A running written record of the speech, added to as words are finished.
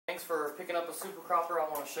thanks for picking up a Super Cropper. I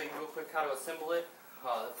want to show you real quick how to assemble it.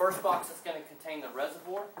 The first box is going to contain the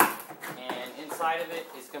reservoir, and inside of it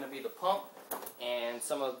is going to be the pump and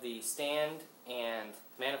some of the stand and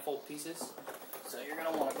manifold pieces. So you're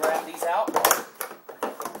going to want to grab these out.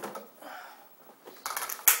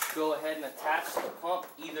 Go ahead and attach the pump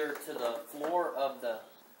either to the floor of the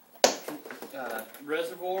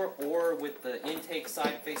reservoir or with the intake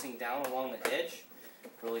side facing down along the edge.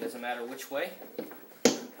 Really doesn't matter which way.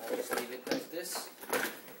 I'll just leave it like this.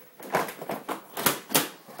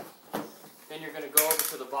 Then you're going to go over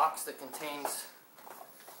to the box that contains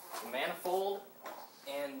the manifold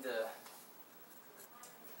and the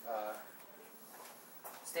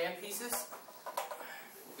stand pieces.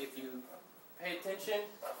 If you pay attention,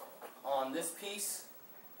 on this piece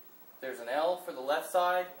there's an L for the left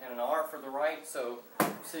side and an R for the right, so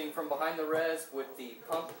sitting from behind the res with the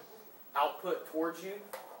pump output towards you,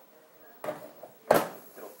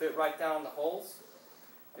 it'll fit right down in the holes.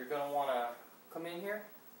 You're going to want to come in here.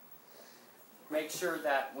 Make sure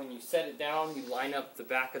that when you set it down, you line up the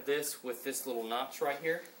back of this with this little notch right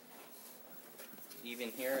here. Even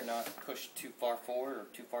here, and not push too far forward or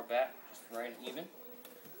too far back, just right and even.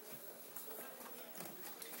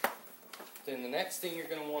 Then the next thing you're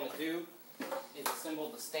going to want to do is assemble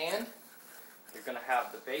the stand. You're going to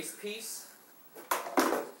have the base piece.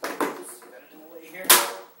 Got it in the way here.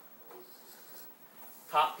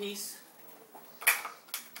 Top piece.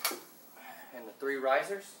 And the 3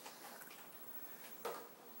 risers.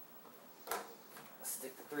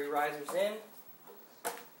 Stick the 3 risers in.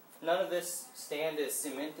 None of this stand is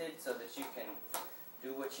cemented so that you can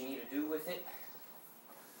do what you need to do with it.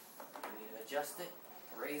 You need to adjust it,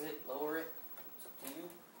 raise it, lower it. It's up to you.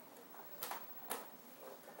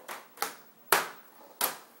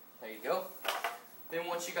 There you go. Then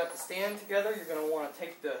once you got the stand together, you're going to want to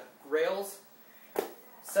take the rails,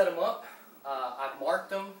 set them up. I've marked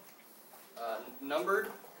them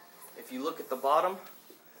numbered. If you look at the bottom,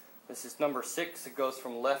 this is number 6. It goes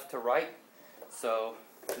from left to right. So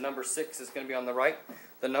number 6 is going to be on the right.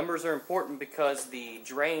 The numbers are important because the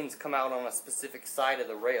drains come out on a specific side of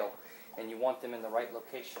the rail, and you want them in the right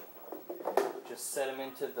location. Just set them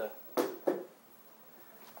into the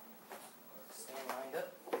stand lined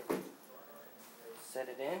up. Set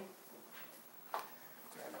it in.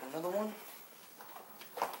 Grab another one.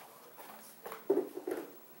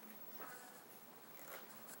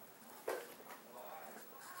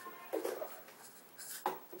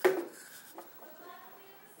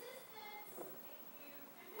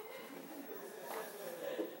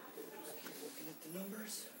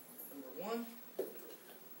 Numbers. Number 1 over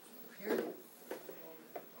here.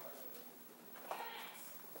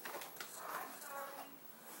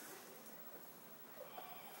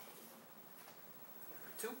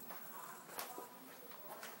 2.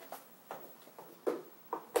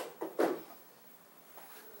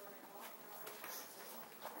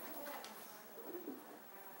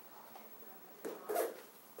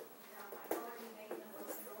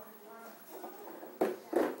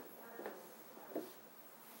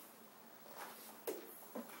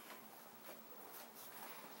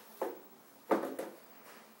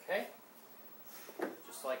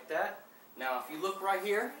 Like that. Now if you look right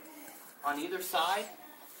here on either side,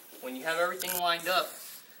 when you have everything lined up,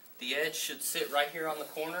 the edge should sit right here on the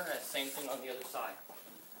corner, and same thing on the other side.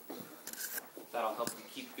 That'll help you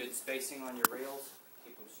keep good spacing on your rails,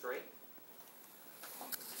 keep them straight.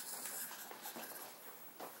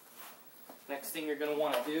 Next thing you're going to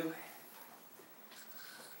want to do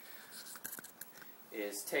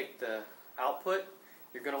is take the output.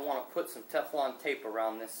 You're going to want to put some Teflon tape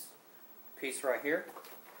around this piece right here,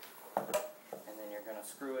 and then you're going to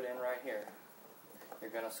screw it in right here. You're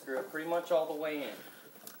going to screw it pretty much all the way in.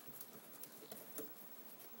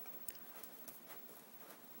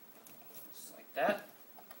 Just like that.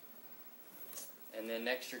 And then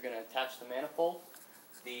next you're going to attach the manifold.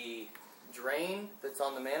 The drain that's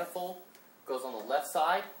on the manifold goes on the left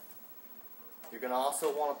side. You're going to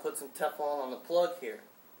also want to put some Teflon on the plug here.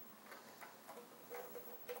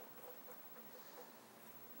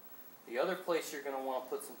 The other place you're going to want to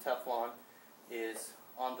put some Teflon is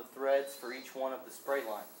on the threads for each one of the spray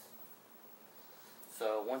lines.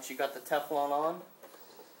 So once you got the Teflon on,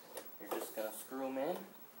 you're just going to screw them in.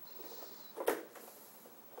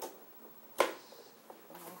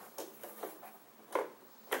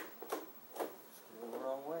 Screw them the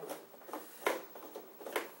wrong way.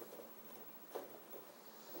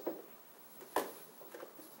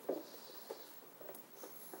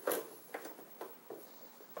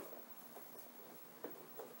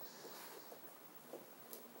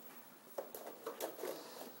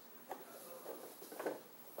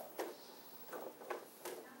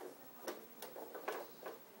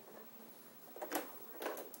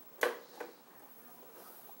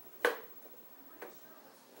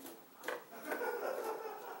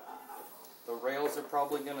 rails are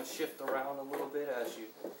probably going to shift around a little bit as you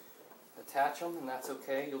attach them, and that's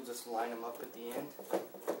okay. You'll just line them up at the end.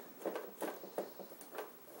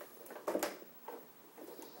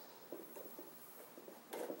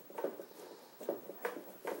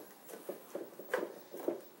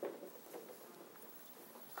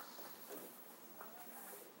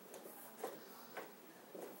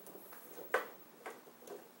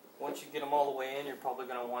 Once you get them all the way in, you're probably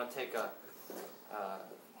going to want to take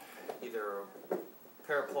either a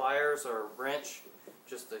pair of pliers or a wrench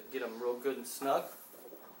just to get them real good and snug.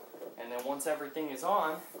 And then once everything is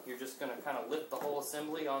on, you're just going to kind of lift the whole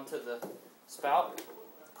assembly onto the spout,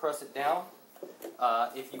 press it down.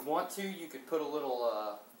 If you want to, you could put a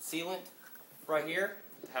little sealant right here.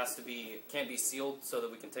 It can't be sealed so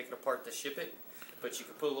that we can take it apart to ship it. But you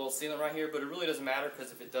can put a little sealant right here, but it really doesn't matter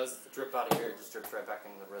because if it does drip out of here, it just drips right back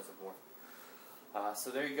into the reservoir. So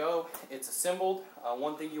there you go. It's assembled.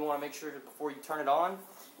 One thing you want to make sure before you turn it on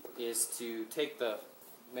is to take the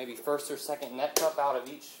maybe first or second net cup out of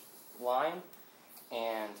each line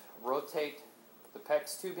and rotate the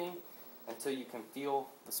PEX tubing until you can feel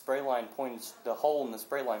the spray line pointed, the hole in the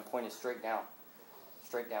spray line pointed straight down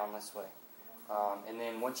this way. And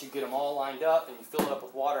then once you get them all lined up and you fill it up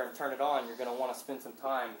with water and turn it on, you're going to want to spend some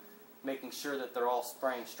time making sure that they're all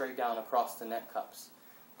spraying straight down across the net cups.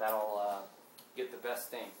 That'll get the best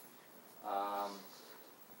thing.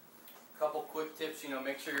 Couple quick tips,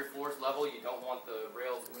 make sure your floor is level. You don't want the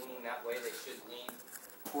rails leaning that way. They should lean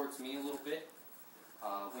towards me a little bit.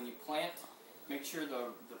 When you plant, make sure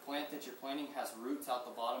the plant that you're planting has roots out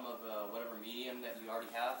the bottom of whatever medium that you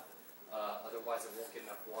already have. Otherwise it won't get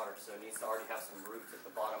enough water, so it needs to already have some roots at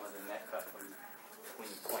the bottom of the net cup when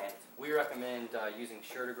you plant. We recommend using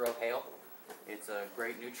Sure2Grow Hail. It's a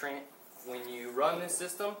great nutrient. When you run this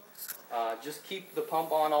system, just keep the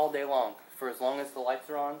pump on all day long. For as long as the lights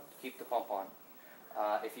are on, keep the pump on.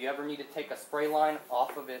 If you ever need to take a spray line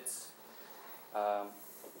off of its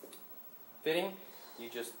fitting, you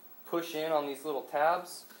just push in on these little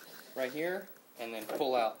tabs right here and then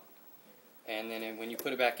pull out. And then when you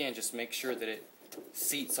put it back in, just make sure that it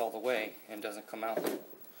seats all the way and doesn't come out.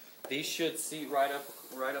 These should seat right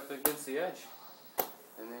up against the edge,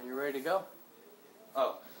 and then you're ready to go.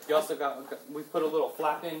 Oh, you also we put a little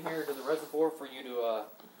flap in here to the reservoir for you to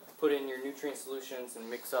put in your nutrient solutions and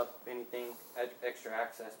mix up anything extra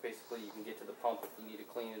access. Basically, you can get to the pump if you need to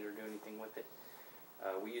clean it or do anything with it.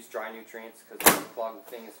 We use dry nutrients because it doesn't clog the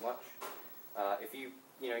thing as much.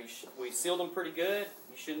 We sealed them pretty good.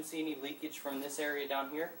 You shouldn't see any leakage from this area down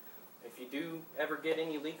here. If you do ever get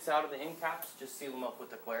any leaks out of the end caps, just seal them up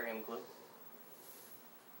with aquarium glue.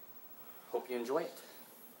 Hope you enjoy it.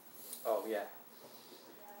 Oh yeah.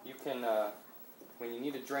 You can, when you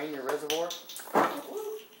need to drain your reservoir,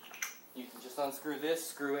 you can just unscrew this,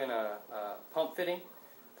 screw in a pump fitting,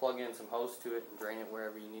 plug in some hose to it, and drain it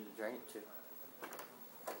wherever you need to drain it to.